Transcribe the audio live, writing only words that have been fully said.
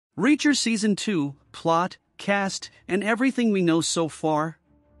Reacher Season 2, plot, cast, and everything we know so far.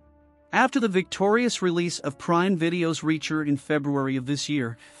 After the victorious release of Prime Video's Reacher in February of this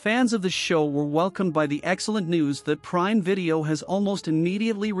year, fans of the show were welcomed by the excellent news that Prime Video has almost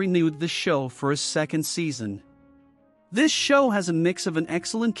immediately renewed the show for a second season. This show has a mix of an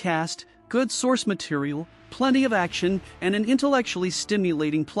excellent cast, good source material, plenty of action, and an intellectually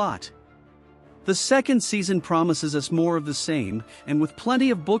stimulating plot. The second season promises us more of the same, and with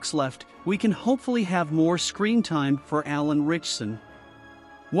plenty of books left, we can hopefully have more screen time for Alan Ritchson.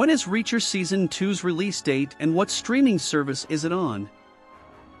 When is Reacher Season 2's release date and what streaming service is it on?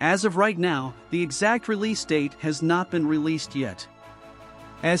 As of right now, the exact release date has not been released yet.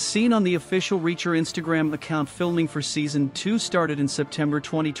 As seen on the official Reacher Instagram account, filming for Season 2 started in September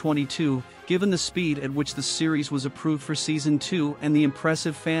 2022. Given the speed at which the series was approved for Season 2 and the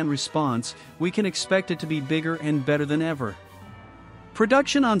impressive fan response, we can expect it to be bigger and better than ever.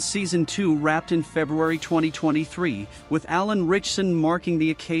 Production on Season 2 wrapped in February 2023, with Alan Ritchson marking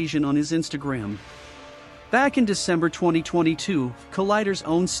the occasion on his Instagram. Back in December 2022, Collider's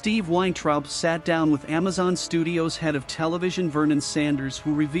own Steve Weintraub sat down with Amazon Studios head of television Vernon Sanders,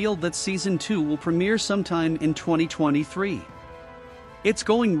 who revealed that Season 2 will premiere sometime in 2023. It's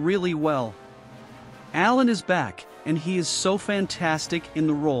going really well. Alan is back, and he is so fantastic in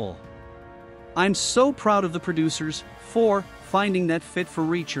the role. I'm so proud of the producers for finding that fit for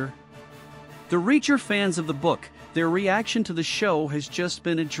Reacher. The Reacher fans of the book, their reaction to the show has just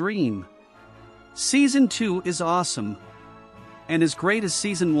been a dream. Season 2 is awesome. And as great as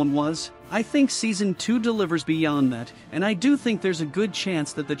Season 1 was, I think Season 2 delivers beyond that, and I do think there's a good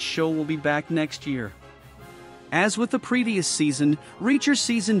chance that show will be back next year. As with the previous season, Reacher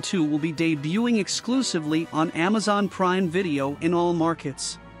Season 2 will be debuting exclusively on Amazon Prime Video in all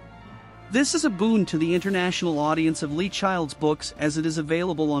markets. This is a boon to the international audience of Lee Child's books, as it is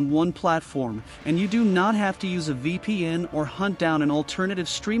available on one platform, and you do not have to use a VPN or hunt down an alternative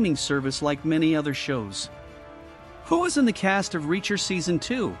streaming service like many other shows. Who is in the cast of Reacher Season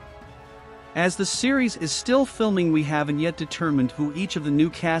 2? As the series is still filming, we haven't yet determined who each of the new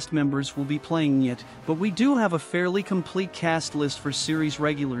cast members will be playing yet, but we do have a fairly complete cast list for series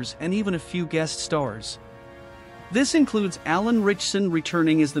regulars and even a few guest stars. This includes Alan Ritchson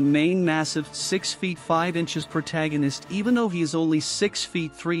returning as the main massive 6 feet 5 inches protagonist, even though he is only 6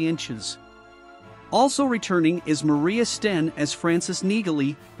 feet 3 inches. Also returning is Maria Sten as Frances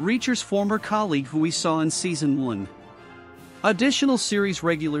Neagley, Reacher's former colleague who we saw in Season 1. Additional series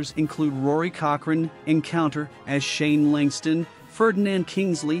regulars include Rory Cochrane, Encounter, as Shane Langston, Ferdinand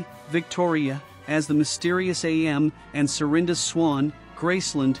Kingsley, Victoria, as the mysterious AM, and Serinda Swan,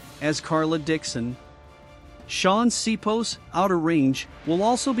 Graceland, as Carla Dixon. Sean Sipos, Outer Range, will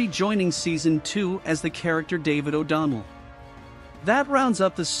also be joining Season 2 as the character David O'Donnell. That rounds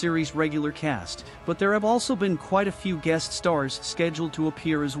up the series' regular cast, but there have also been quite a few guest stars scheduled to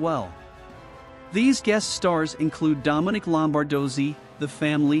appear as well. These guest stars include Dominic Lombardozzi, The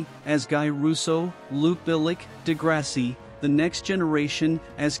Family, as Guy Russo, Luke Billick, Degrassi, The Next Generation,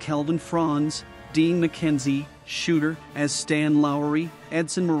 as Calvin Franz, Dean McKenzie, Shooter, as Stan Lowry,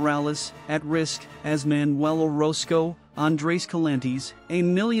 Edson Morales, At Risk, as Manuel Orozco, Andres Calantes, A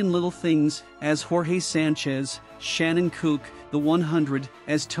Million Little Things, as Jorge Sanchez, Shannon Kook, The 100,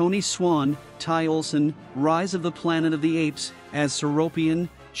 as Tony Swan, Ty Olsson, Rise of the Planet of the Apes, as Seropian,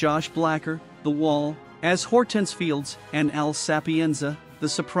 Josh Blacker, The Wall, as Hortense Fields, and Al Sapienza, The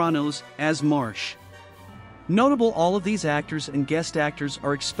Sopranos, as Marsh. Notable, all of these actors and guest actors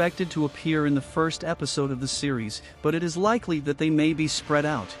are expected to appear in the first episode of the series, but it is likely that they may be spread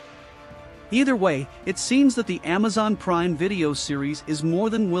out. Either way, it seems that the Amazon Prime Video series is more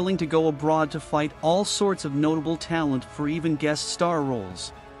than willing to go abroad to fight all sorts of notable talent for even guest star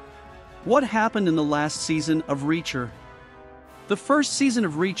roles. What happened in the last season of Reacher? The first season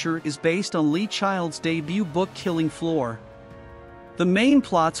of Reacher is based on Lee Child's debut book Killing Floor. The main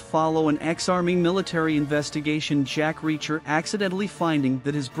plots follow an ex-army military investigation, Jack Reacher accidentally finding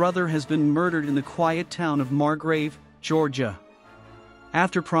that his brother has been murdered in the quiet town of Margrave, Georgia.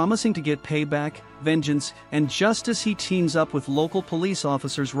 After promising to get payback, vengeance, and justice, he teams up with local police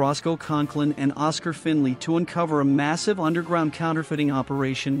officers Roscoe Conklin and Oscar Finley to uncover a massive underground counterfeiting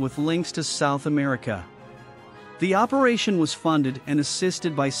operation with links to South America. The operation was funded and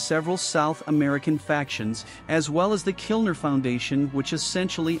assisted by several South American factions, as well as the Kilner Foundation, which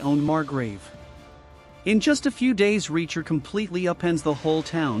essentially owned Margrave. In just a few days, Reacher completely upends the whole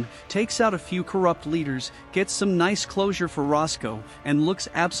town, takes out a few corrupt leaders, gets some nice closure for Roscoe, and looks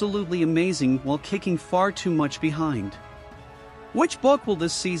absolutely amazing while kicking far too much behind. Which book will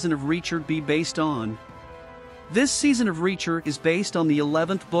this season of Reacher be based on? This season of Reacher is based on the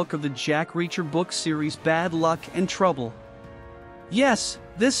 11th book of the Jack Reacher book series Bad Luck and Trouble. Yes,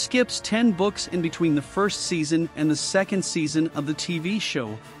 this skips 10 books in between the first season and the second season of the TV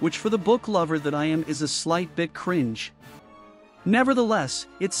show, which for the book lover that I am is a slight bit cringe. Nevertheless,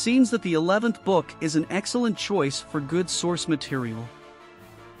 it seems that the 11th book is an excellent choice for good source material.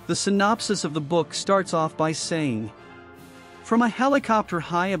 The synopsis of the book starts off by saying, "From a helicopter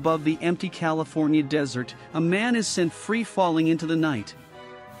high above the empty California desert, a man is sent free-falling into the night.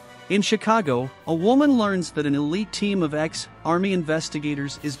 In Chicago, a woman learns that an elite team of ex-Army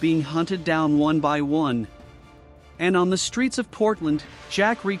investigators is being hunted down one by one. And on the streets of Portland,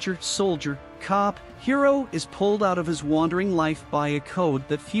 Jack Reacher, soldier, cop, hero is pulled out of his wandering life by a code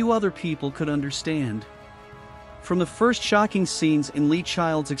that few other people could understand." From the first shocking scenes in Lee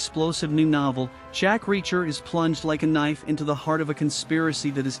Child's explosive new novel, Jack Reacher is plunged like a knife into the heart of a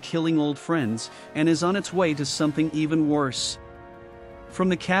conspiracy that is killing old friends, and is on its way to something even worse. From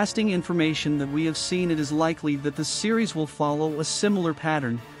the casting information that we have seen, it is likely that the series will follow a similar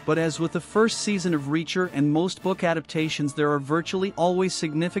pattern, but as with the first season of Reacher and most book adaptations, there are virtually always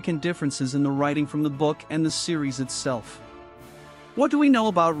significant differences in the writing from the book and the series itself. What do we know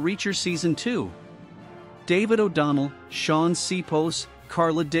about Reacher Season 2? David O'Donnell, Sean Sipos,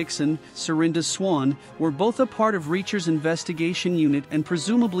 Carla Dixon, Serinda Swan were both a part of Reacher's investigation unit and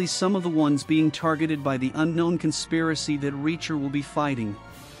presumably some of the ones being targeted by the unknown conspiracy that Reacher will be fighting.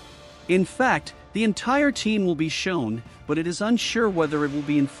 In fact, the entire team will be shown, but it is unsure whether it will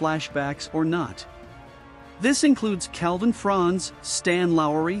be in flashbacks or not. This includes Calvin Franz, Stan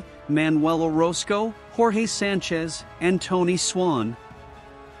Lowry, Manuel Orozco, Jorge Sanchez, and Tony Swan.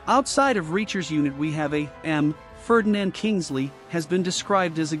 Outside of Reacher's unit we have Ferdinand Kingsley has been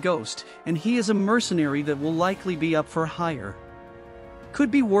described as a ghost, and he is a mercenary that will likely be up for hire. Could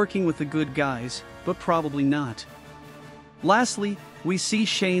be working with the good guys, but probably not. Lastly, we see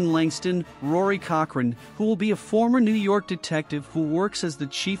Shane Langston, Rory Cochrane, who will be a former New York detective who works as the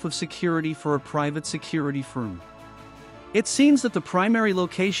chief of security for a private security firm. It seems that the primary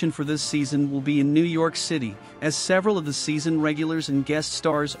location for this season will be in New York City, as several of the season regulars and guest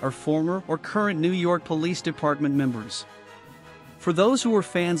stars are former or current New York Police Department members. For those who are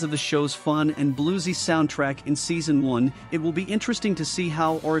fans of the show's fun and bluesy soundtrack in Season 1, it will be interesting to see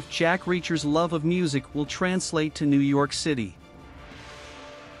how or if Jack Reacher's love of music will translate to New York City.